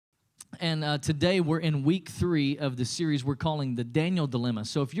And today we're in week 3 of the series we're calling The Daniel Dilemma.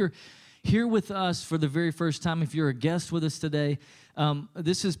 So if you're here with us for the very first time, if you're a guest with us today,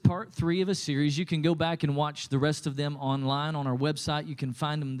 this is part 3 of a series. You can go back and watch the rest of them online on our website. You can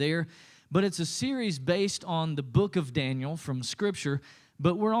find them there. But it's a series based on the book of Daniel from Scripture.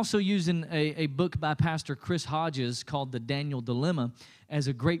 But we're also using a book by Pastor Chris Hodges called The Daniel Dilemma as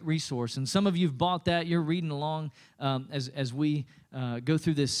a great resource. And some of you have bought that. You're reading along as we go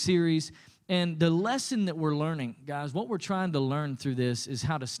through this series. And the lesson that we're learning, guys, what we're trying to learn through this is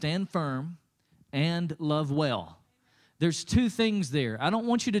how to stand firm and love well. There's 2 things there. I don't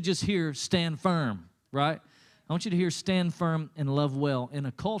want you to just hear stand firm, right? I want you to hear stand firm and love well in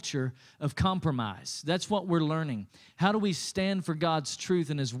a culture of compromise. That's what we're learning. How do we stand for God's truth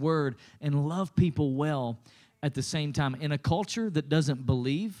and His Word and love people well at the same time? In a culture that doesn't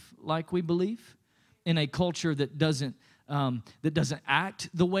believe like we believe, in a culture that doesn't act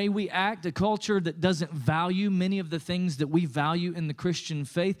the way we act, a culture that doesn't value many of the things that we value in the Christian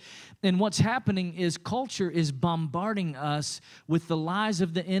faith. And what's happening is culture is bombarding us with the lies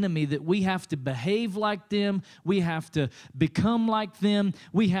of the enemy that we have to behave like them, we have to become like them,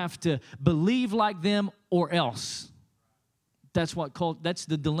 we have to believe like them, or else. That's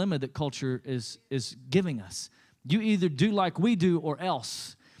the dilemma that culture is giving us. You either do like we do or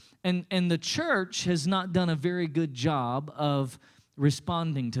else. And the church has not done a very good job of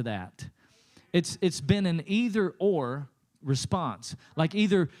responding to that. It's been an either-or response. Like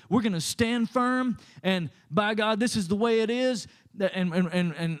either we're going to stand firm and, by God, this is the way it is,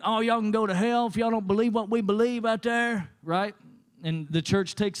 and all y'all can go to hell if y'all don't believe what we believe out there, right? And the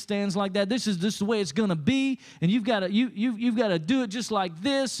church takes stands like that. This is the way it's going to be, and you've got to do it just like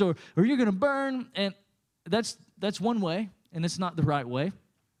this, or you're going to burn. And that's one way, and it's not the right way.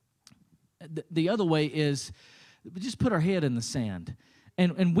 The other way is just put our head in the sand,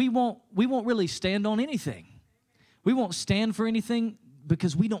 and we won't really stand on anything. We won't stand for anything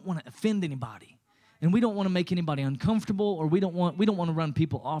because we don't want to offend anybody, and we don't want to make anybody uncomfortable, or we don't want to run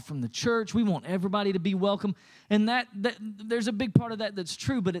people off from the church. We want everybody to be welcome, and that there's a big part of that that's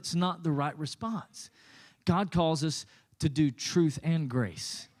true, but it's not the right response. God calls us to do truth and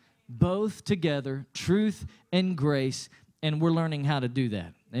grace, both together, truth and grace, and we're learning how to do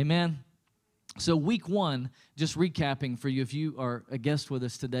that. Amen. So week 1, just recapping for you if you are a guest with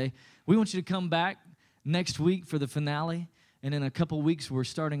us today, we want you to come back next week for the finale. And in a couple weeks, we're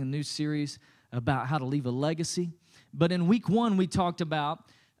starting a new series about how to leave a legacy. But in week 1, we talked about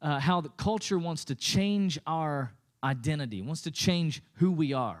how the culture wants to change our identity, wants to change who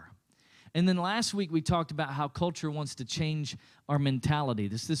we are. And then last week, we talked about how culture wants to change our mentality.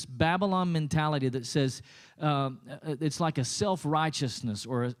 This Babylon mentality that says it's like a self-righteousness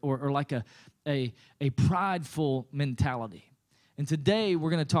or like a prideful mentality. And today, we're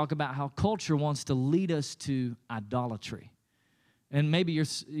going to talk about how culture wants to lead us to idolatry. And maybe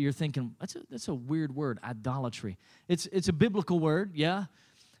you're thinking, that's a weird word, idolatry. It's a biblical word, yeah.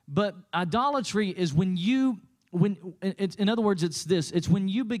 But idolatry is in other words, it's this. It's when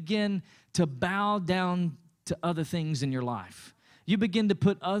you begin to bow down to other things in your life. You begin to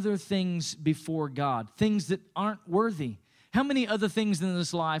put other things before God, things that aren't worthy. How many other things in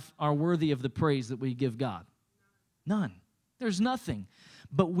this life are worthy of the praise that we give God? None. There's nothing.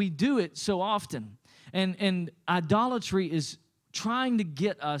 But we do it so often. And idolatry is trying to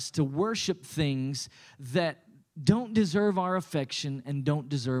get us to worship things that don't deserve our affection and don't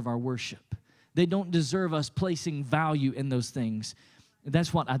deserve our worship. They don't deserve us placing value in those things.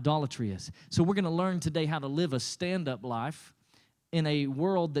 That's what idolatry is. So we're going to learn today how to live a stand-up life in a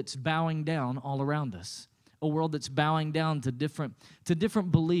world that's bowing down all around us, a world that's bowing down to different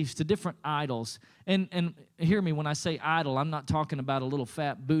beliefs, to different idols. And hear me, when I say idol, I'm not talking about a little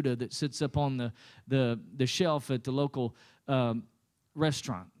fat Buddha that sits up on the shelf at the local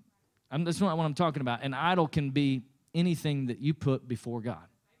restaurant. That's not what I'm talking about. An idol can be anything that you put before God.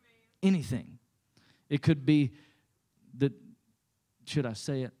 Anything. It could be should I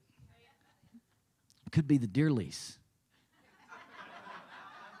say it? It could be the deer lease.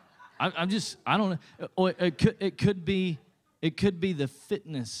 I don't know. Or it could be the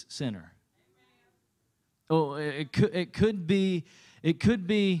fitness center. Oh, it could be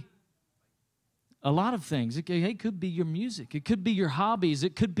a lot of things. It could be your music. It could be your hobbies.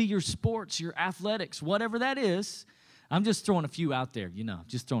 It could be your sports, your athletics, whatever that is. I'm just throwing a few out there,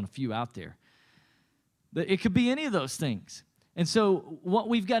 just throwing a few out there. It could be any of those things. And so what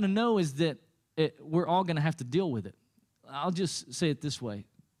we've got to know is that we're all going to have to deal with it. I'll just say it this way.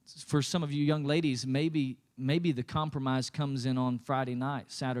 For some of you young ladies, maybe the compromise comes in on Friday night,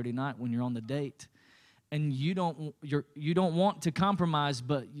 Saturday night when you're on the date. and you don't want to compromise,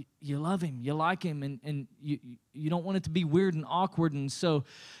 but you love him, you like him, and you don't want it to be weird and awkward, and so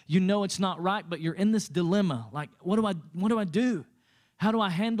you know it's not right, but you're in this dilemma. Like, what do I do? How do I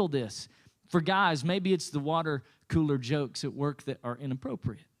handle this? For guys, maybe it's the water cooler jokes at work that are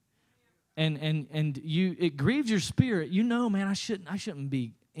inappropriate. And it grieves your spirit. You know, man, I shouldn't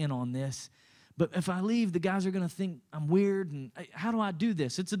be in on this. But if I leave, the guys are going to think I'm weird, and how do I do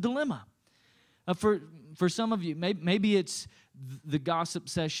this? It's a dilemma. For some of you, maybe it's the gossip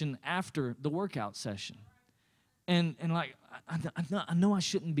session after the workout session. And like, I know I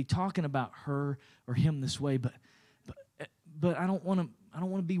shouldn't be talking about her or him this way, but I don't want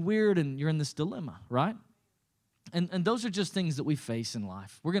to be weird, and you're in this dilemma, right? And those are just things that we face in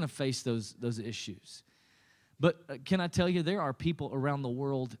life. We're going to face those issues. But can I tell you, there are people around the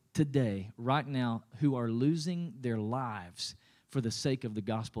world today, right now, who are losing their lives for the sake of the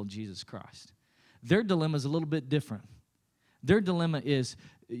gospel of Jesus Christ. Their dilemma is a little bit different. Their dilemma is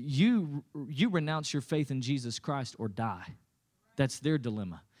you renounce your faith in Jesus Christ or die. That's their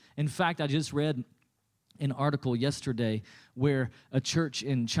dilemma. In fact, I just read an article yesterday where a church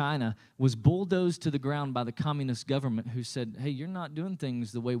in China was bulldozed to the ground by the communist government, who said, hey, you're not doing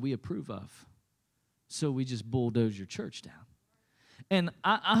things the way we approve of, so we just bulldoze your church down. And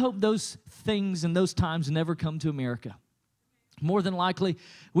I hope those things and those times never come to America. More than likely,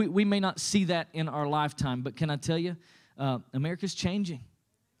 we may not see that in our lifetime, but can I tell you, America's changing.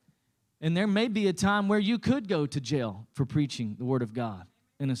 And there may be a time where you could go to jail for preaching the Word of God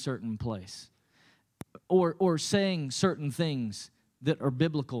in a certain place, or saying certain things that are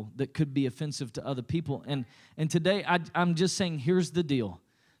biblical that could be offensive to other people. And today, I'm just saying, here's the deal.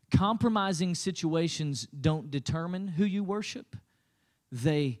 Compromising situations don't determine who you worship.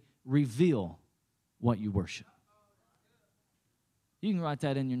 They reveal what you worship. You can write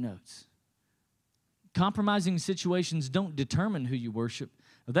that in your notes. Compromising situations don't determine who you worship.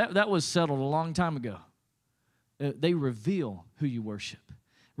 That was settled a long time ago. They reveal who you worship.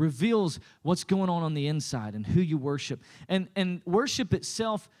 Reveals what's going on the inside and who you worship. And worship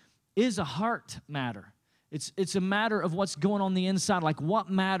itself is a heart matter. It's a matter of what's going on the inside, like what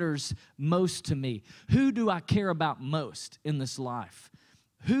matters most to me. Who do I care about most in this life?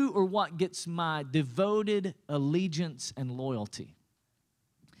 Who or what gets my devoted allegiance and loyalty?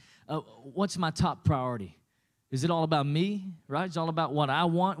 What's my top priority? Is it all about me, right? It's all about what I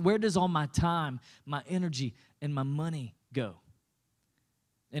want. Where does all my time, my energy, and my money go?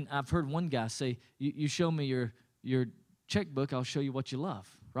 And I've heard one guy say, you show me your checkbook, I'll show you what you love,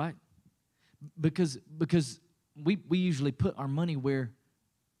 right? Because we usually put our money where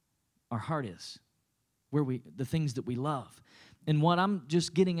our heart is, where the things that we love. And what I'm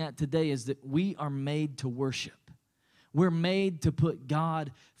just getting at today is that we are made to worship. We're made to put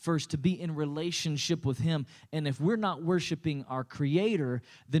God first, to be in relationship with Him. And if we're not worshiping our Creator,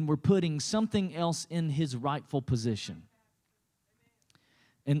 then we're putting something else in His rightful position.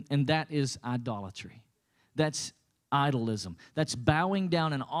 And that is idolatry. That's idolism. That's bowing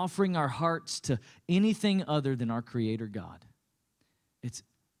down and offering our hearts to anything other than our Creator God. It's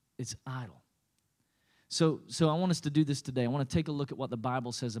idol. So I want us to do this today. I want to take a look at what the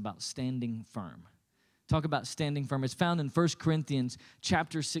Bible says about standing firm. Talk about standing firm. It's found in 1 Corinthians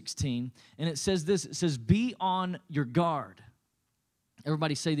chapter 16, and it says this. It says, be on your guard.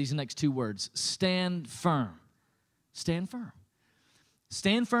 Everybody say these next two words. Stand firm. Stand firm.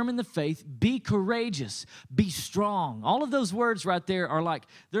 Stand firm in the faith. Be courageous. Be strong. All of those words right there are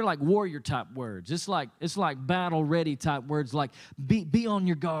they're like warrior type words. It's like battle ready type words. Like be on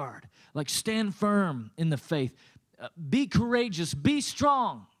your guard. Like stand firm in the faith. Be courageous. Be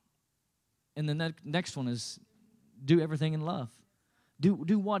strong. And the next one is do everything in love. Do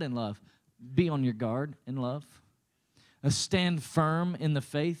what in love? Be on your guard in love. Stand firm in the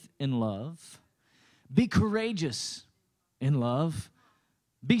faith in love. Be courageous in love.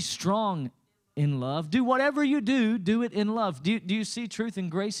 Be strong in love. Do whatever you do it in love. Do you see truth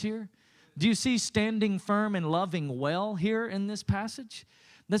and grace here? Do you see standing firm and loving well here in this passage?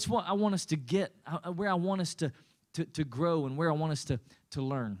 That's what I want us to get, where I want us to grow and where I want us to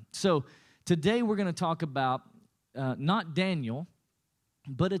learn. So today we're going to talk about not Daniel,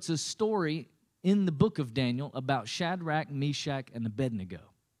 but it's a story in the book of Daniel about Shadrach, Meshach, and Abednego,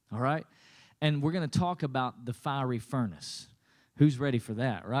 all right? And we're going to talk about the fiery furnace. Who's ready for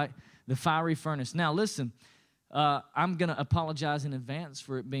that, right? The fiery furnace. Now, listen, I'm going to apologize in advance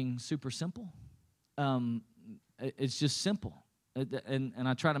for it being super simple. It's just simple. And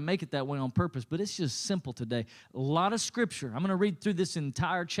I try to make it that way on purpose, but it's just simple today. A lot of scripture. I'm going to read through this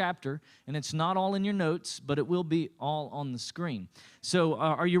entire chapter, and it's not all in your notes, but it will be all on the screen. So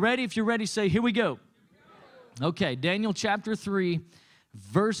are you ready? If you're ready, say, here we go. Okay, Daniel chapter 3,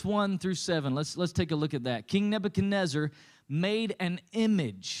 verse 1 through 7. Let's take a look at that. King Nebuchadnezzar made an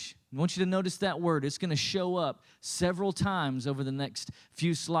image. I want you to notice that word. It's going to show up several times over the next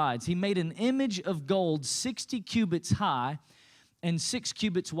few slides. He made an image of gold 60 cubits high and 6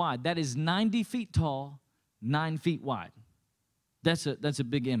 cubits wide. That is 90 feet tall, 9 feet wide. That's a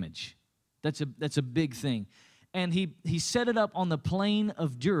big image. That's a big thing. And he set it up on the plain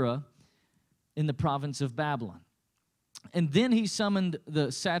of Dura in the province of Babylon. And then he summoned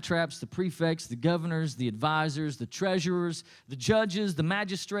the satraps, the prefects, the governors, the advisors, the treasurers, the judges, the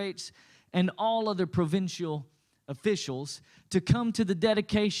magistrates, and all other provincial officials to come to the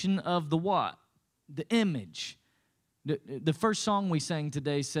dedication of the what? The image. The first song we sang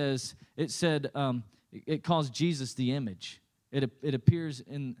today it calls Jesus the image. It appears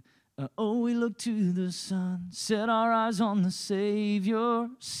in, we look to the sun, set our eyes on the Savior,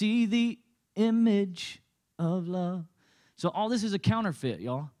 see the image of love. So all this is a counterfeit,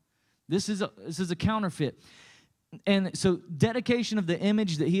 y'all. This is a counterfeit. And so dedication of the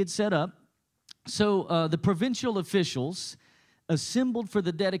image that he had set up. So the provincial officials assembled for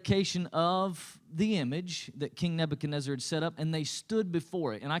the dedication of the image that King Nebuchadnezzar had set up, and they stood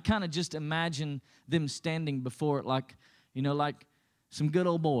before it. And I kind of just imagine them standing before it like some good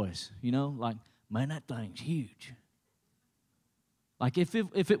old boys, like, man, that thing's huge. Like if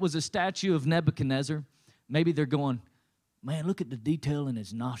it was a statue of Nebuchadnezzar, maybe they're going, man, look at the detail in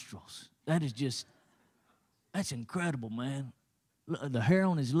his nostrils. That's incredible, man. The hair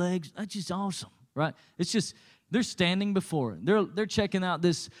on his legs, that's just awesome, right? It's just, they're standing before it. They're checking out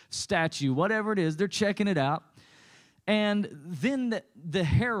this statue, whatever it is, they're checking it out. And then the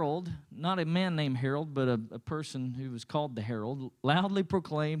herald, not a man named Herod, but a person who was called the herald, loudly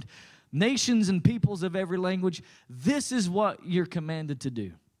proclaimed, nations and peoples of every language, this is what you're commanded to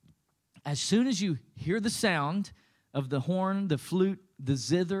do. As soon as you hear the sound of the horn, the flute, the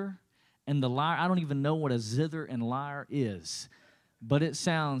zither, and the lyre. I don't even know what a zither and lyre is, but it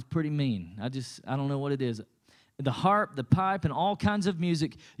sounds pretty mean. I don't know what it is. The harp, the pipe, and all kinds of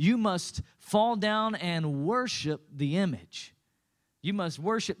music, you must fall down and worship the image. You must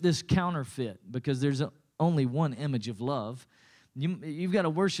worship this counterfeit because there's only one image of love. You've got to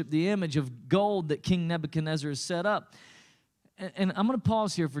worship the image of gold that King Nebuchadnezzar has set up. And I'm going to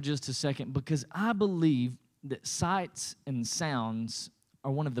pause here for just a second because I believe that sights and sounds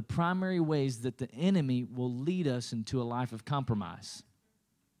are one of the primary ways that the enemy will lead us into a life of compromise.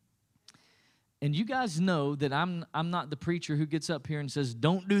 And you guys know that I'm not the preacher who gets up here and says,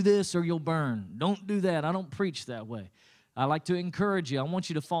 don't do this or you'll burn. Don't do that. I don't preach that way. I like to encourage you. I want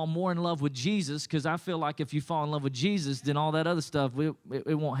you to fall more in love with Jesus because I feel like if you fall in love with Jesus, then all that other stuff,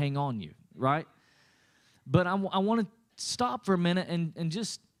 it won't hang on you, right? But I want to stop for a minute and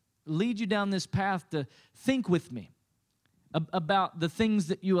just lead you down this path to think with me about the things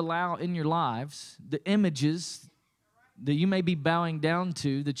that you allow in your lives, the images that you may be bowing down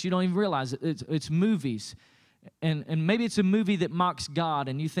to that you don't even realize. It's movies. And maybe it's a movie that mocks God,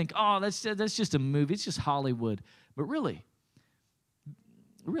 and you think, oh, that's just a movie. It's just Hollywood. But really,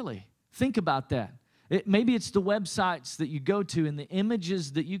 think about that. Maybe it's the websites that you go to and the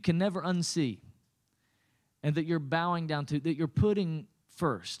images that you can never unsee and that you're bowing down to, that you're putting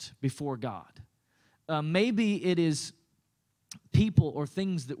first before God. Maybe it is people or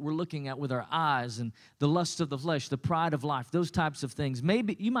things that we're looking at with our eyes and the lust of the flesh, the pride of life, those types of things.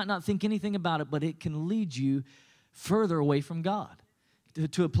 Maybe you might not think anything about it, but it can lead you further away from God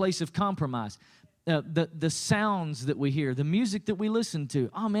to a place of compromise. The sounds that we hear, the music that we listen to,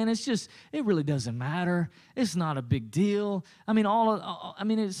 oh man, it really doesn't matter. It's not a big deal. I mean,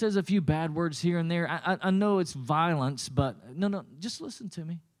 it says a few bad words here and there. I know it's violence, but no, just listen to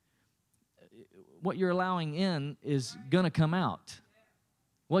me. What you're allowing in is going to come out.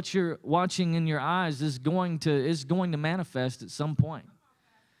 What you're watching in your eyes is going to manifest at some point.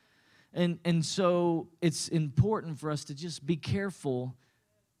 And so it's important for us to just be careful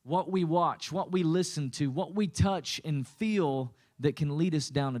what we watch, what we listen to, what we touch and feel that can lead us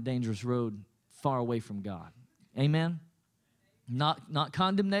down a dangerous road far away from God. Amen? Not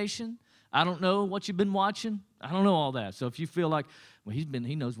condemnation. I don't know what you've been watching. I don't know all that. So if you feel like, well,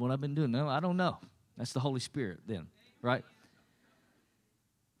 he knows what I've been doing. No, I don't know. That's the Holy Spirit then, right?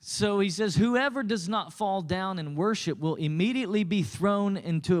 So he says, whoever does not fall down and worship will immediately be thrown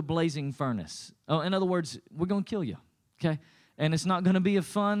into a blazing furnace. Oh, in other words, we're going to kill you, okay? And it's not going to be a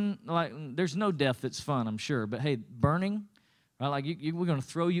fun, there's no death that's fun, I'm sure. But hey, burning, right? We're going to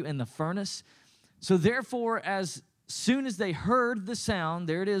throw you in the furnace. So therefore, as soon as they heard the sound,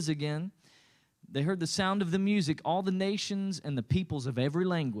 there it is again, they heard the sound of the music, all the nations and the peoples of every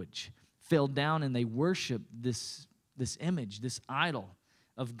language fell down and they worshiped this image, this idol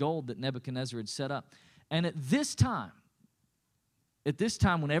of gold that Nebuchadnezzar had set up. And at this time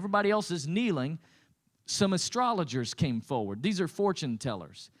when everybody else is kneeling, some astrologers came forward. These are fortune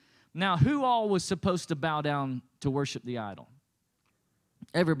tellers. Now, who all was supposed to bow down to worship the idol?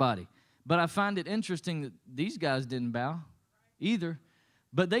 Everybody. But I find it interesting that these guys didn't bow either.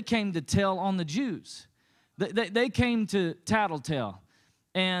 But they came to tell on the Jews. They came to tattletale.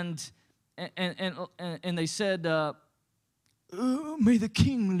 And they said, oh, may the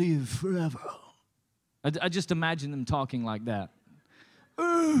king live forever. I just imagine them talking like that.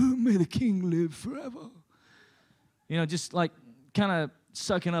 Oh, may the king live forever. You know, just like kind of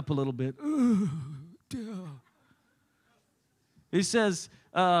sucking up a little bit. Oh, dear. He says,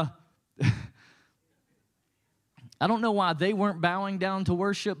 I don't know why they weren't bowing down to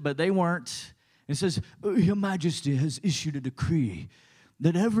worship, but they weren't. It says, Your Majesty has issued a decree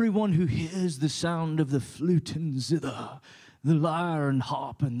that everyone who hears the sound of the flute and zither, the lyre and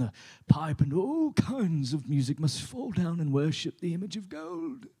harp and the pipe and all kinds of music must fall down and worship the image of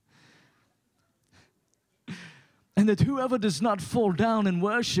gold. And that whoever does not fall down and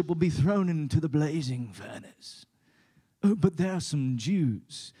worship will be thrown into the blazing furnace. Oh, but there are some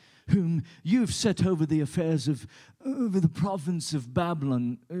Jews whom you've set over the affairs of over the province of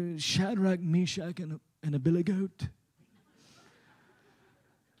Babylon, Shadrach, Meshach, and Abednego.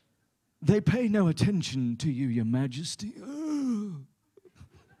 They pay no attention to you, Your Majesty. Oh.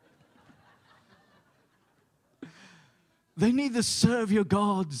 They neither serve your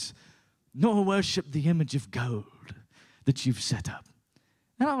gods nor worship the image of gold that you've set up.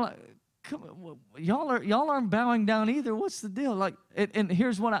 And I'm like, come on, y'all aren't bowing down either. What's the deal? Like, and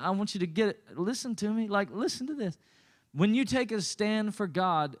here's what I want you to get it. Listen to me. Like, listen to this. When you take a stand for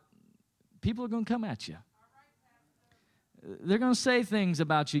God, people are going to come at you. They're going to say things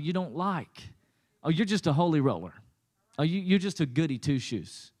about you don't like. Oh, you're just a holy roller. Oh, you're just a goody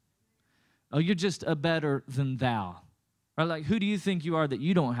two-shoes. Oh, you're just a better than thou. Or like, who do you think you are that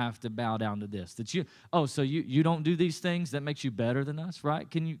you don't have to bow down to this? So you don't do these things? That makes you better than us, right?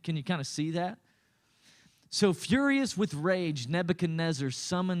 Can you kind of see that? So furious with rage, Nebuchadnezzar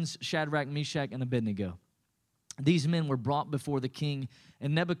summons Shadrach, Meshach, and Abednego. These men were brought before the king,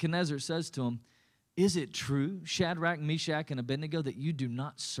 and Nebuchadnezzar says to them, Is it true, Shadrach, Meshach, and Abednego, that you do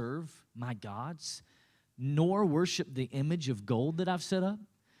not serve my gods, nor worship the image of gold that I've set up?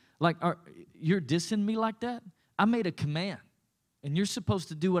 Like, you're dissing me like that? I made a command, and you're supposed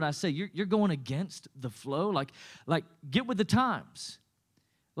to do what I say. You're going against the flow. Like, get with the times.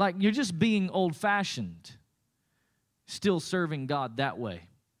 Like, you're just being old-fashioned, still serving God that way.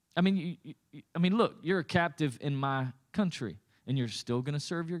 I mean, look, you're a captive in my country, and you're still going to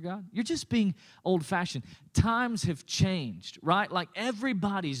serve your God? You're just being old-fashioned. Times have changed, right? Like,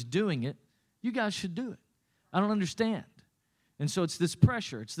 everybody's doing it. You guys should do it. I don't understand. And so it's this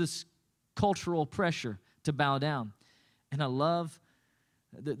pressure. It's this cultural pressure to bow down. And I love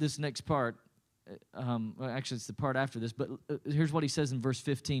this next part. Actually, it's the part after this, but here's what he says in verse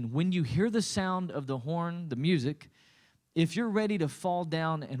 15. When you hear the sound of the horn, the music, if you're ready to fall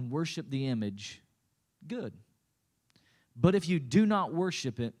down and worship the image, good. But if you do not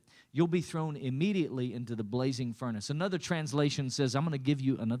worship it, you'll be thrown immediately into the blazing furnace. Another translation says, I'm going to give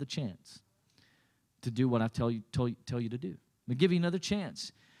you another chance to do what I tell you to do. I'm going to give you another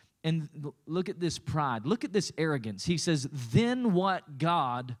chance. And look at this pride. Look at this arrogance. He says, then what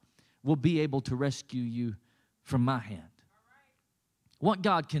God will be able to rescue you from my hand? What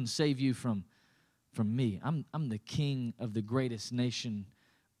God can save you from me? I'm the king of the greatest nation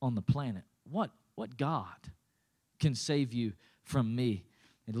on the planet. What God can save you from me?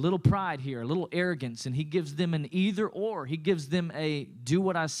 And a little pride here, a little arrogance, and he gives them an either or. He gives them a do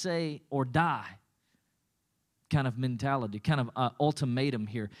what I say or die kind of mentality, kind of ultimatum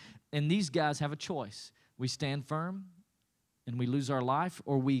here. And these guys have a choice. We stand firm and we lose our life,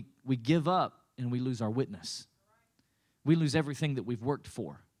 or we give up and we lose our witness. We lose everything that we've worked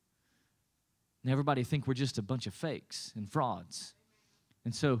for. And everybody think we're just a bunch of fakes and frauds.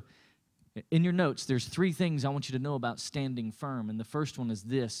 And so in your notes, there's 3 things I want you to know about standing firm. And the first one is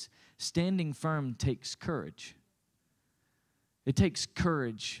this. Standing firm takes courage. It takes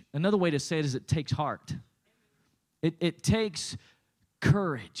courage. Another way to say it is it takes heart. It takes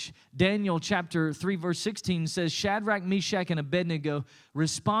courage. Daniel chapter 3 verse 16 says, Shadrach, Meshach, and Abednego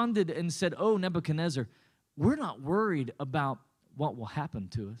responded and said, Oh, Nebuchadnezzar, we're not worried about what will happen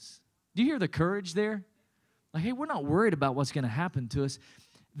to us. Do you hear the courage there? Like, hey, we're not worried about what's going to happen to us.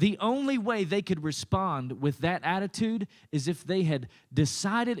 The only way they could respond with that attitude is if they had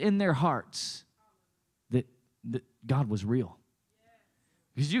decided in their hearts that God was real.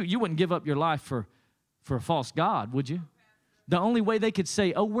 Because you wouldn't give up your life for a false god, would you? The only way they could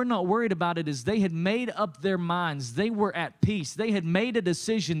say, oh, we're not worried about it, is they had made up their minds. They were at peace. They had made a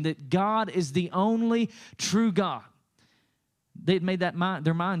decision that God is the only true God. They had made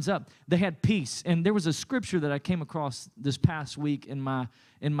their minds up. They had peace. And there was a scripture that I came across this past week in my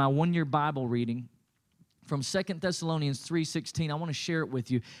one-year Bible reading from 2 Thessalonians 3:16. I want to share it with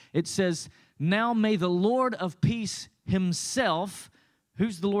you. It says, now may the Lord of peace himself,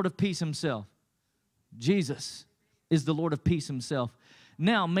 who's the Lord of peace himself? Jesus is the Lord of peace himself.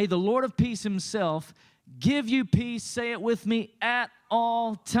 Now, may the Lord of peace himself give you peace, say it with me, at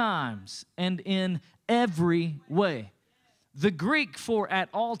all times and in every way. The Greek for at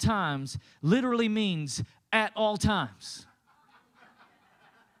all times literally means at all times.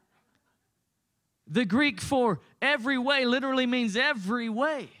 The Greek for every way literally means every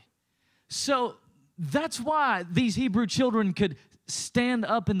way. So that's why these Hebrew children could stand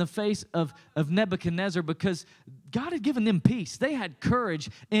up in the face of Nebuchadnezzar, because God had given them peace. They had courage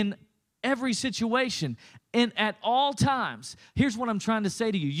in every situation and at all times. Here's what I'm trying to say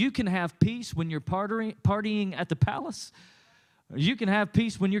to you. You can have peace when you're partying at the palace. You can have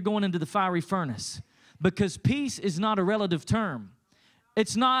peace when you're going into the fiery furnace, because peace is not a relative term.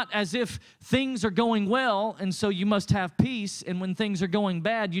 It's not as if things are going well and so you must have peace, and when things are going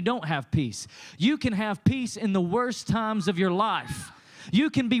bad, you don't have peace. You can have peace in the worst times of your life. You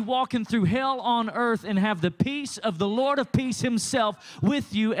can be walking through hell on earth and have the peace of the Lord of peace himself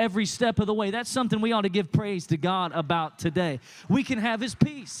with you every step of the way. That's something we ought to give praise to God about today. We can have his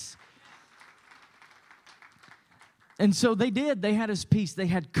peace. And so they did. They had his peace. They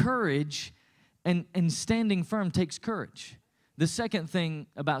had courage, and standing firm takes courage. The second thing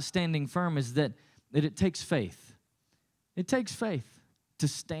about standing firm is that it takes faith. It takes faith to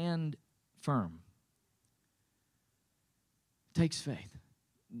stand firm. It takes faith.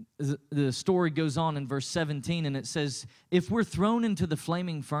 The story goes on in verse 17, and it says, if we're thrown into the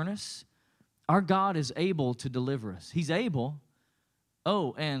flaming furnace, our God is able to deliver us. He's able.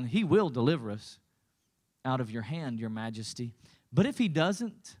 Oh, and he will deliver us out of your hand, your majesty. But if he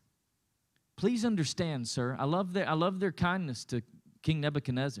doesn't, please understand, sir, I love their kindness to King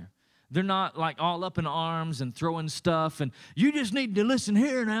Nebuchadnezzar. They're not like all up in arms and throwing stuff and you just need to listen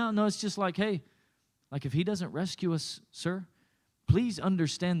here now. No, it's just like, hey, like if he doesn't rescue us, sir, please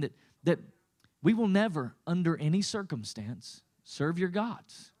understand that we will never, under any circumstance, serve your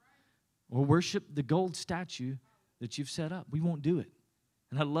gods or worship the gold statue that you've set up. We won't do it.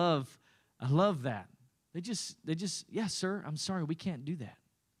 And I love that. They just, yes, sir, I'm sorry, we can't do that.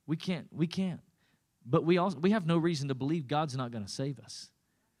 We can't. But we have no reason to believe God's not going to save us.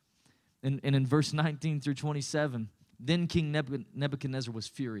 And in verse 19 through 27, then King Nebuchadnezzar was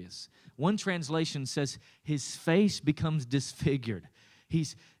furious. One translation says his face becomes disfigured.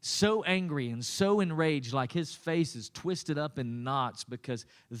 He's so angry and so enraged, like his face is twisted up in knots because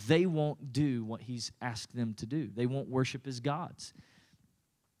they won't do what he's asked them to do. They won't worship his gods.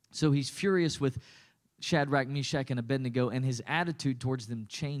 So he's furious with Shadrach, Meshach, and Abednego, and his attitude towards them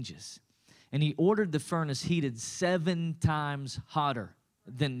changes. And he ordered the furnace heated 7 times hotter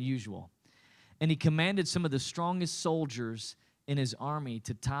than usual. And he commanded some of the strongest soldiers in his army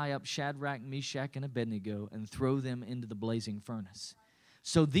to tie up Shadrach, Meshach, and Abednego and throw them into the blazing furnace.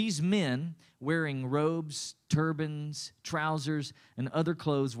 So these men, wearing robes, turbans, trousers, and other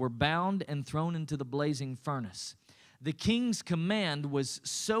clothes, were bound and thrown into the blazing furnace. The king's command was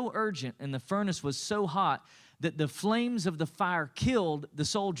so urgent and the furnace was so hot that the flames of the fire killed the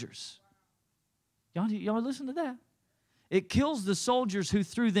soldiers. Y'all listen to that? It kills the soldiers who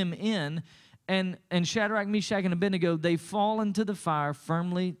threw them in, and Shadrach, Meshach, and Abednego, they fall into the fire,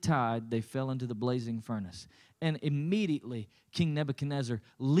 firmly tied. They fell into the blazing furnace. And immediately, King Nebuchadnezzar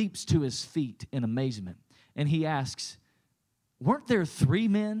leaps to his feet in amazement. And he asks, weren't there 3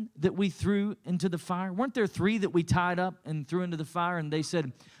 men that we threw into the fire? Weren't there 3 that we tied up and threw into the fire? And they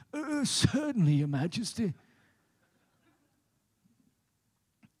said, certainly, Your Majesty.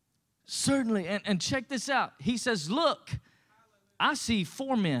 Certainly. And check this out. He says, look, I see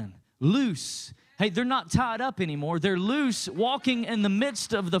 4 men loose. Hey, they're not tied up anymore. They're loose, walking in the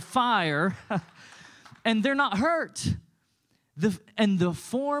midst of the fire, and they're not hurt. And the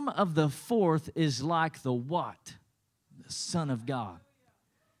form of the 4th is like the what? The Son of God.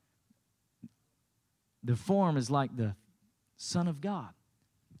 The form is like the Son of God.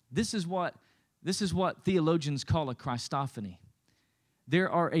 This is what theologians call a Christophany.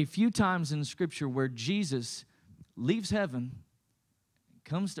 There are a few times in Scripture where Jesus leaves heaven,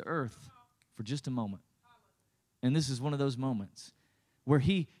 comes to earth for just a moment. And this is one of those moments where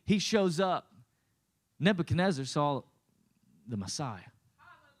he shows up. Nebuchadnezzar saw the Messiah.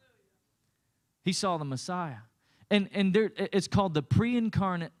 He saw the Messiah. And there, it's called the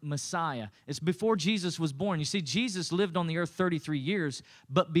pre-incarnate Messiah. It's before Jesus was born. You see, Jesus lived on the earth 33 years,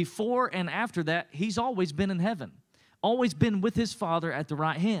 but before and after that, he's always been in heaven, always been with his Father at the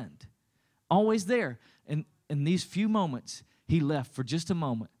right hand, always there. And in these few moments, he left for just a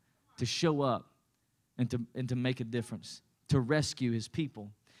moment to show up and to make a difference, to rescue his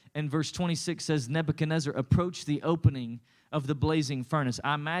people. And verse 26 says, Nebuchadnezzar approached the opening of the blazing furnace.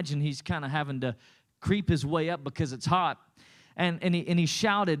 I imagine he's kind of having to creep his way up because it's hot. And he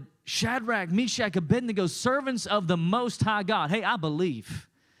shouted, Shadrach, Meshach, Abednego, servants of the Most High God. Hey, I believe.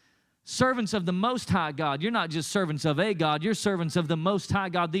 Servants of the Most High God. You're not just servants of a God. You're servants of the Most High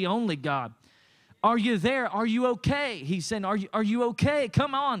God, the only God. Are you there? Are you okay? He's saying, are you okay?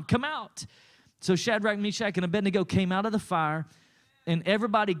 Come on, come out. So Shadrach, Meshach, and Abednego came out of the fire, and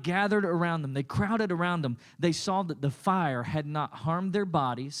everybody gathered around them. They crowded around them. They saw that the fire had not harmed their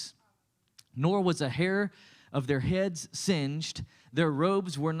bodies, nor was a hair of their heads singed. Their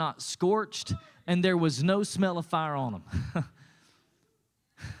robes were not scorched, and there was no smell of fire on them.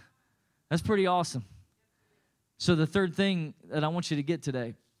 That's pretty awesome. So the third thing that I want you to get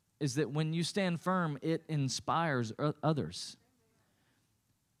today is that when you stand firm, it inspires others.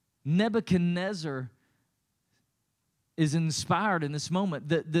 Nebuchadnezzar is inspired in this moment.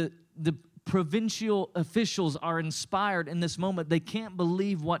 The provincial officials are inspired in this moment. They can't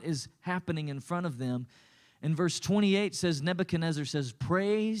believe what is happening in front of them. And verse 28 says, Nebuchadnezzar says,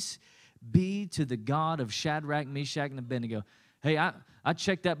 praise be to the God of Shadrach, Meshach, and Abednego. Hey, I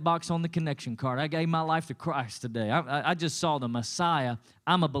checked that box on the connection card. I gave my life to Christ today. I just saw the Messiah.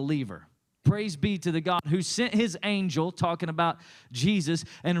 I'm a believer. Praise be to the God who sent his angel, talking about Jesus,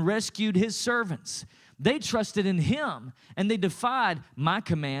 and rescued his servants. They trusted in him, and they defied my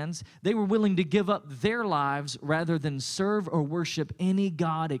commands. They were willing to give up their lives rather than serve or worship any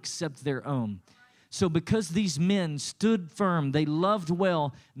god except their own. So because these men stood firm, they loved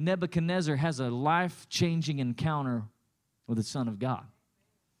well, Nebuchadnezzar has a life-changing encounter with the Son of God.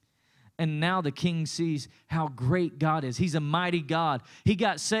 And now the king sees how great God is. He's a mighty God. He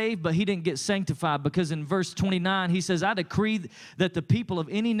got saved, but he didn't get sanctified, because in verse 29, he says, I decree that the people of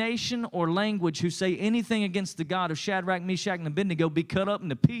any nation or language who say anything against the God of Shadrach, Meshach, and Abednego be cut up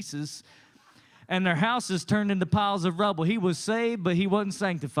into pieces and their houses turned into piles of rubble. He was saved, but he wasn't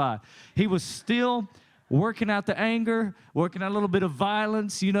sanctified. He was still working out the anger, working out a little bit of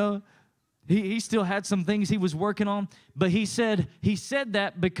violence, you know. He still had some things he was working on, but he said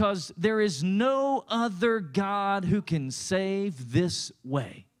that because there is no other God who can save this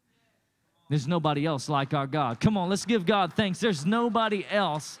way. There's nobody else like our God. Come on, let's give God thanks. There's nobody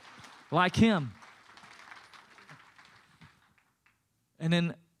else like him. And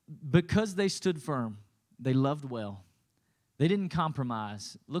then because they stood firm, they loved well. They didn't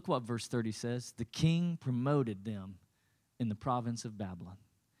compromise. Look what verse 30 says. The king promoted them in the province of Babylon.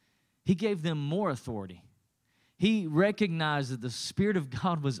 He gave them more authority. He recognized that the Spirit of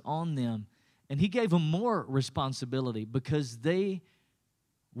God was on them, and he gave them more responsibility because they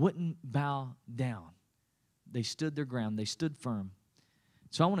wouldn't bow down. They stood their ground. They stood firm.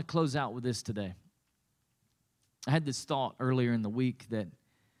 So I want to close out with this today. I had this thought earlier in the week that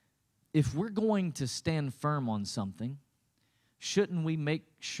if we're going to stand firm on something, shouldn't we make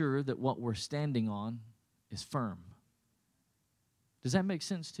sure that what we're standing on is firm? Does that make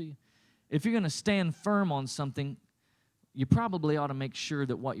sense to you? If you're going to stand firm on something, you probably ought to make sure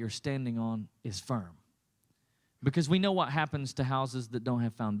that what you're standing on is firm. Because we know what happens to houses that don't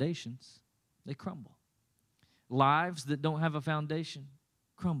have foundations. They crumble. Lives that don't have a foundation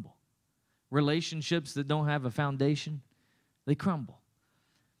crumble. Relationships that don't have a foundation, they crumble.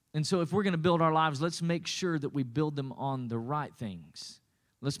 And so if we're going to build our lives, let's make sure that we build them on the right things.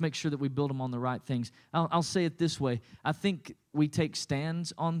 Let's make sure that we build them on the right things. I'll say it this way. I think we take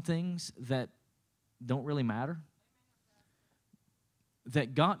stands on things that don't really matter,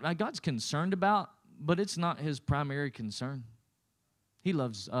 that God's concerned about, but it's not his primary concern. He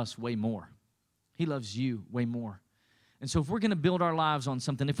loves us way more. He loves you way more. And so if we're going to build our lives on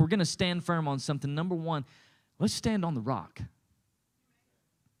something, if we're going to stand firm on something, number one, let's stand on the rock.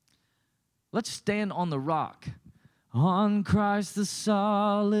 Let's stand on the rock. On Christ the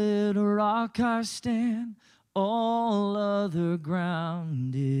solid rock I stand, all other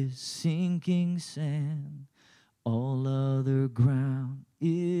ground is sinking sand. All other ground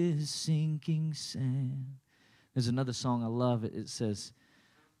is sinking sand. There's another song I love. It says,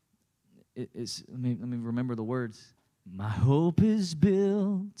 let me remember the words. My hope is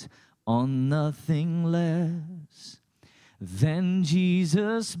built on nothing less than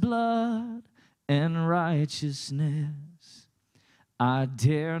Jesus' blood and righteousness. I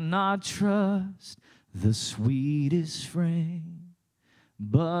dare not trust the sweetest frame,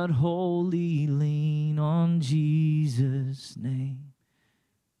 but wholly lean on Jesus' name.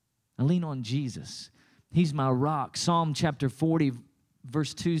 I lean on Jesus. He's my rock. Psalm chapter 40,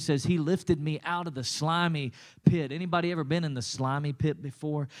 verse 2 says, He lifted me out of the slimy pit. Anybody ever been in the slimy pit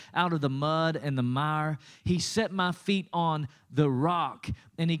before? Out of the mud and the mire. He set my feet on the rock,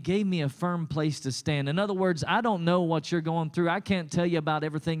 and He gave me a firm place to stand. In other words, I don't know what you're going through. I can't tell you about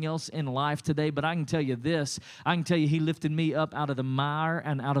everything else in life today, but I can tell you this. I can tell you He lifted me up out of the mire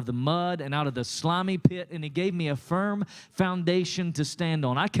and out of the mud and out of the slimy pit, and He gave me a firm foundation to stand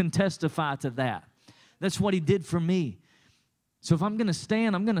on. I can testify to that. That's what He did for me. So if I'm going to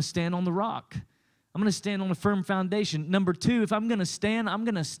stand, I'm going to stand on the rock. I'm going to stand on a firm foundation. Number two, if I'm going to stand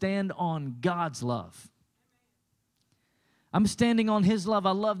on God's love. I'm standing on His love.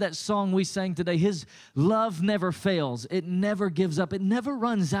 I love that song we sang today. His love never fails. It never gives up. It never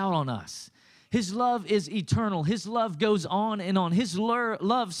runs out on us. His love is eternal. His love goes on and on. His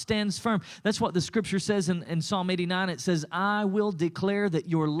love stands firm. That's what the scripture says in Psalm 89. It says, I will declare that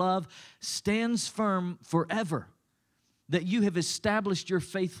your love stands firm forever, that you have established your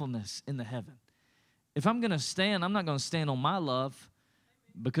faithfulness in the heaven. If I'm going to stand, I'm not going to stand on my love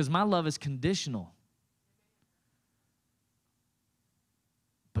because my love is conditional.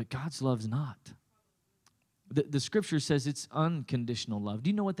 But God's love's not. The scripture says it's unconditional love. Do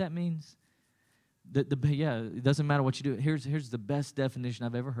you know what that means? Yeah, it doesn't matter what you do. Here's the best definition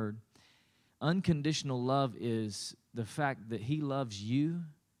I've ever heard. Unconditional love is the fact that He loves you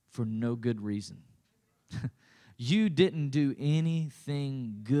for no good reason. You didn't do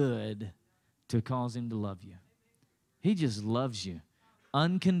anything good to cause Him to love you. He just loves you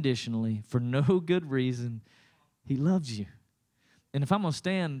unconditionally for no good reason. He loves you. And if I'm going to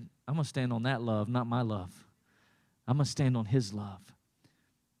stand on that love, not my love. I'm going to stand on His love.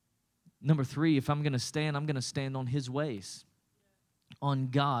 Number three, if I'm going to stand on His ways, on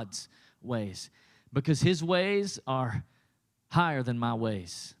God's ways, because His ways are higher than my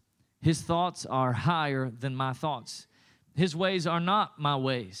ways. His thoughts are higher than my thoughts. His ways are not my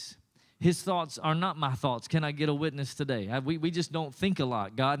ways. His thoughts are not my thoughts. Can I get a witness today? We just don't think a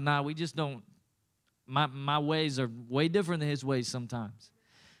lot. God and I, we just don't. My ways are way different than His ways sometimes.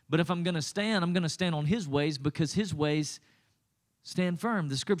 But if I'm going to stand on His ways because His ways stand firm.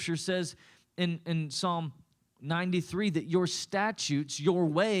 The scripture says in Psalm 93 that your statutes, your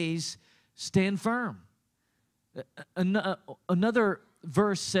ways stand firm. Another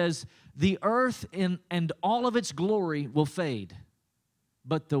verse says, the earth and all of its glory will fade,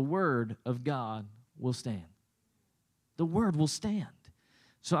 but the word of God will stand. The word will stand.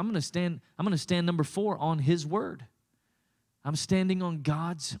 So I'm going to stand number 4 on His word. I'm standing on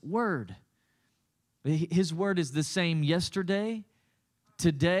God's word. His word is the same yesterday,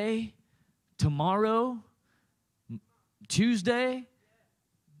 today, tomorrow, Tuesday,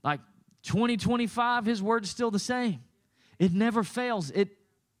 like 2025, His word is still the same. It never fails.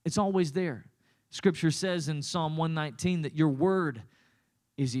 It's always there. Scripture says in Psalm 119 that your word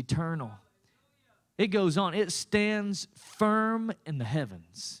is eternal. It goes on. It stands firm in the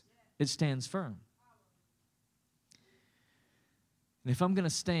heavens. It stands firm. And if I'm going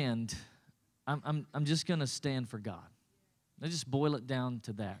to stand, I'm just going to stand for God. Let's just boil it down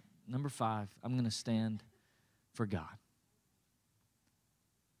to that. Number 5, I'm going to stand for God.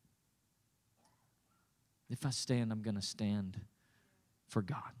 If I stand, I'm going to stand for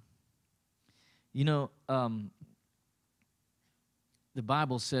God. You know, the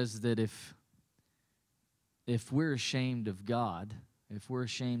Bible says that if we're ashamed of God, if we're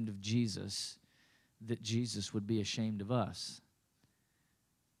ashamed of Jesus, that Jesus would be ashamed of us.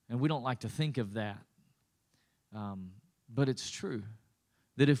 And we don't like to think of that. But it's true.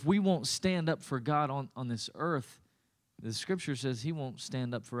 That if we won't stand up for God on this earth, the scripture says He won't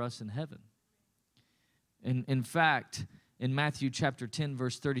stand up for us in heaven. In fact, in Matthew chapter 10,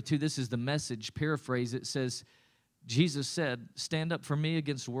 verse 32, this is the Message paraphrase. It says, Jesus said, stand up for me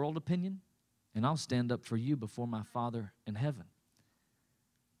against world opinion, and I'll stand up for you before my Father in heaven.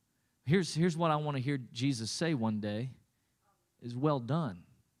 Here's what I want to hear Jesus say one day is, well done,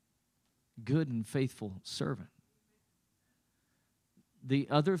 good and faithful servant. The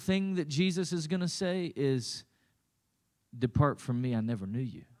other thing that Jesus is going to say is, depart from me, I never knew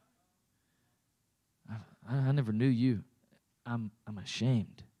you. I never knew you. I'm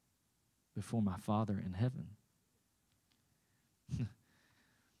ashamed before my Father in heaven.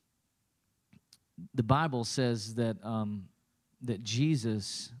 The Bible says that that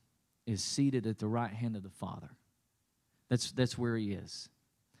Jesus is seated at the right hand of the Father. That's where He is.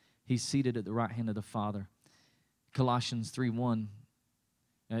 He's seated at the right hand of the Father. Colossians 3:1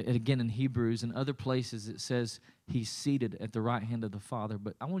 And again, in Hebrews and other places, it says he's seated at the right hand of the Father.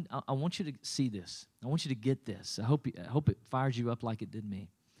 But I want you to see this. I want you to get this. I hope it fires you up like it did me.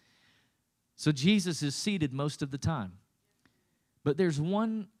 So Jesus is seated most of the time. But there's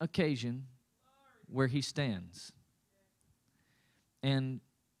one occasion where he stands. And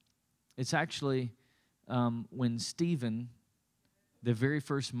it's actually when Stephen, the very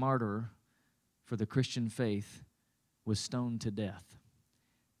first martyr for the Christian faith, was stoned to death.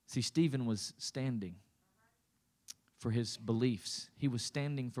 See, Stephen was standing for his beliefs. He was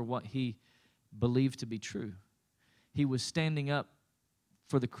standing for what he believed to be true. He was standing up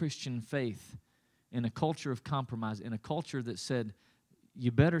for the Christian faith in a culture of compromise, in a culture that said, you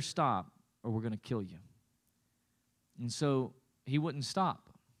better stop or we're going to kill you. And so he wouldn't stop.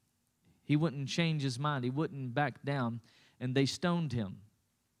 He wouldn't change his mind. He wouldn't back down, and they stoned him.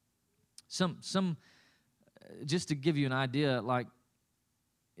 Just to give you an idea, like,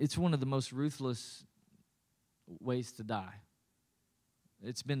 it's one of the most ruthless ways to die.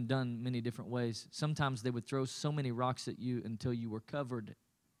 It's been done many different ways. Sometimes they would throw so many rocks at you until you were covered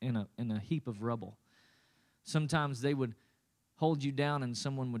in a heap of rubble. Sometimes they would hold you down and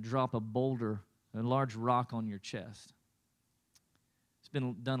someone would drop a boulder, a large rock on your chest. It's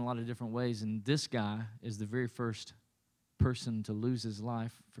been done a lot of different ways, and this guy is the very first person to lose his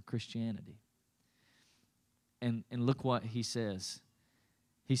life for Christianity. And look what he says.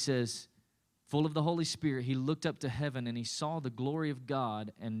 He says, full of the Holy Spirit, he looked up to heaven and he saw the glory of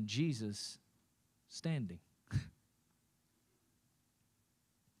God and Jesus standing.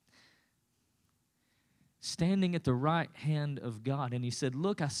 Standing at the right hand of God. And he said,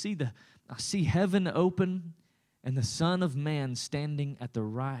 look, I see heaven open and the Son of Man standing at the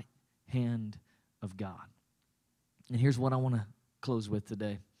right hand of God. And here's what I want to close with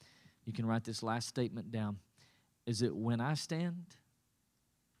today. You can write this last statement down. Is that when I stand,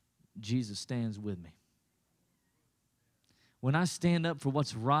 Jesus stands with me. When I stand up for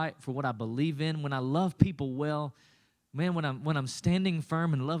what's right, for what I believe in, when I love people well, man, when I'm standing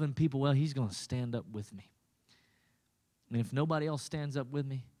firm and loving people well, he's going to stand up with me. And if nobody else stands up with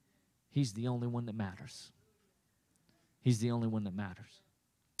me, he's the only one that matters. He's the only one that matters.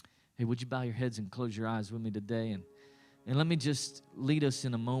 Hey, would you bow your heads and close your eyes with me today? And let me just lead us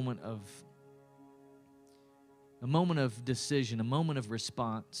in a moment of decision, a moment of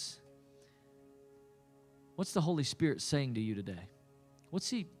response. What's the Holy Spirit saying to you today? What's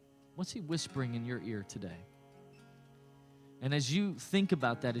he whispering in your ear today? And as you think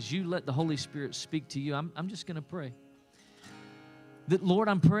about that, as you let the Holy Spirit speak to you, I'm just going to pray. That, Lord,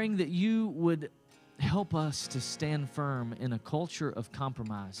 I'm praying that you would help us to stand firm in a culture of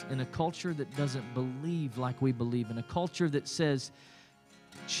compromise, in a culture that doesn't believe like we believe, in a culture that says,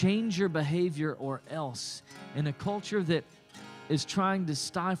 change your behavior or else, in a culture that is trying to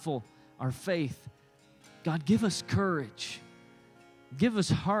stifle our faith. God, give us courage. Give us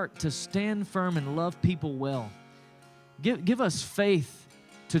heart to stand firm and love people well. Give us faith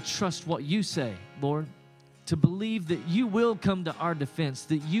to trust what you say, Lord, to believe that you will come to our defense,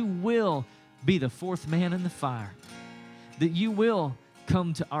 that you will be the fourth man in the fire, that you will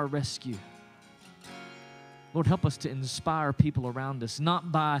come to our rescue. Lord, help us to inspire people around us,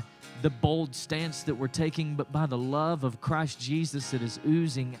 not by the bold stance that we're taking, but by the love of Christ Jesus that is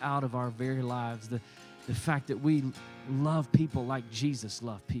oozing out of our very lives, the fact that we love people like Jesus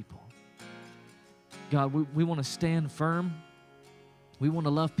loved people. God, we want to stand firm. We want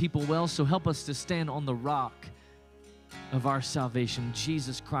to love people well, so help us to stand on the rock of our salvation,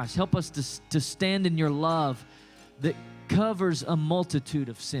 Jesus Christ. Help us to stand in your love that covers a multitude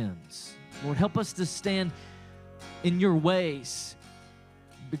of sins. Lord, help us to stand in your ways,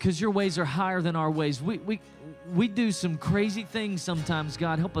 because your ways are higher than our ways. We do some crazy things sometimes.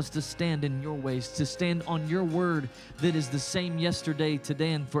 God, help us to stand in your ways, to stand on your word that is the same yesterday,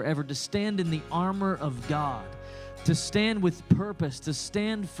 today, and forever, to stand in the armor of God, to stand with purpose, to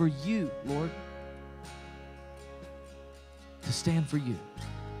stand for you, Lord, to stand for you.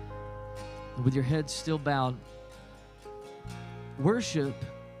 With your head still bowed, worship.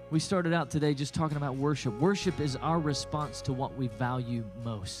 We started out today just talking about worship. Worship is our response to what we value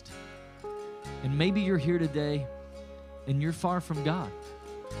most. And maybe you're here today and you're far from God.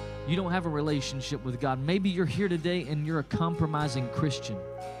 You don't have a relationship with God. Maybe you're here today and you're a compromising Christian.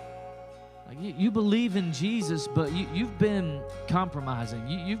 Like you believe in Jesus, but you've been compromising.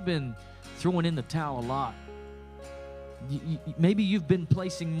 You've been throwing in the towel a lot. Maybe you've been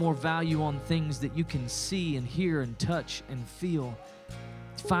placing more value on things that you can see and hear and touch and feel,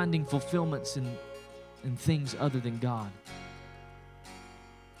 finding fulfillments in things other than God.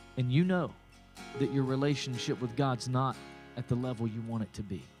 And you know that your relationship with God's not at the level you want it to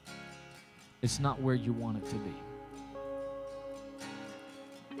be. It's not where you want it to be.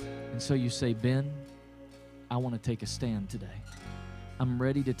 And so you say, Ben, I want to take a stand today. I'm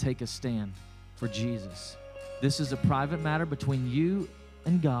ready to take a stand for Jesus. This is a private matter between you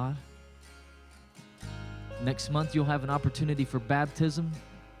and God. Next month, you'll have an opportunity for baptism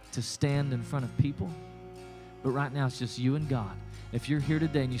to stand in front of people. But right now, it's just you and God. If you're here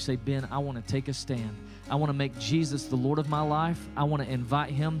today and you say, Ben, I want to take a stand. I want to make Jesus the Lord of my life. I want to invite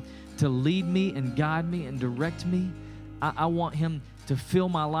Him to lead me and guide me and direct me. I want Him to fill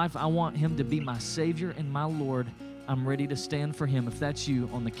my life. I want Him to be my Savior and my Lord. I'm ready to stand for Him. If that's you,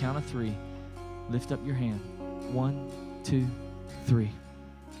 on the count of 3, lift up your hand. 1, 2, 3.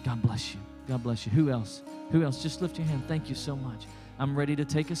 God bless you. God bless you. Who else? Who else? Just lift your hand. Thank you so much. I'm ready to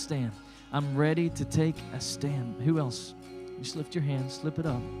take a stand. I'm ready to take a stand. Who else? Just lift your hand. Slip it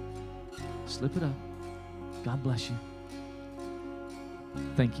up. Slip it up. God bless you.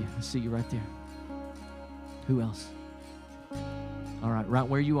 Thank you. I see you right there. Who else? All right, right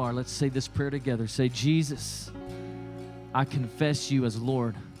where you are, let's say this prayer together. Say, Jesus, I confess you as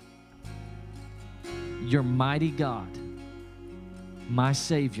Lord. You're mighty God, my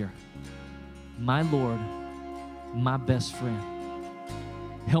Savior, my Lord, my best friend.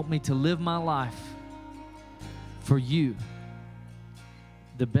 Help me to live my life for you.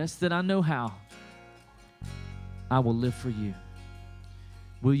 The best that I know how, I will live for you.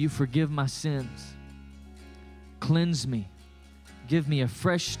 Will you forgive my sins? Cleanse me. Give me a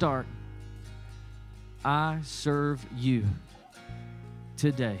fresh start. I serve you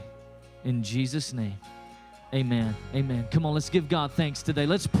today. In Jesus' name, amen. Amen. Come on, let's give God thanks today.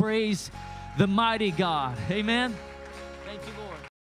 Let's praise the mighty God. Amen. Thank you, Lord.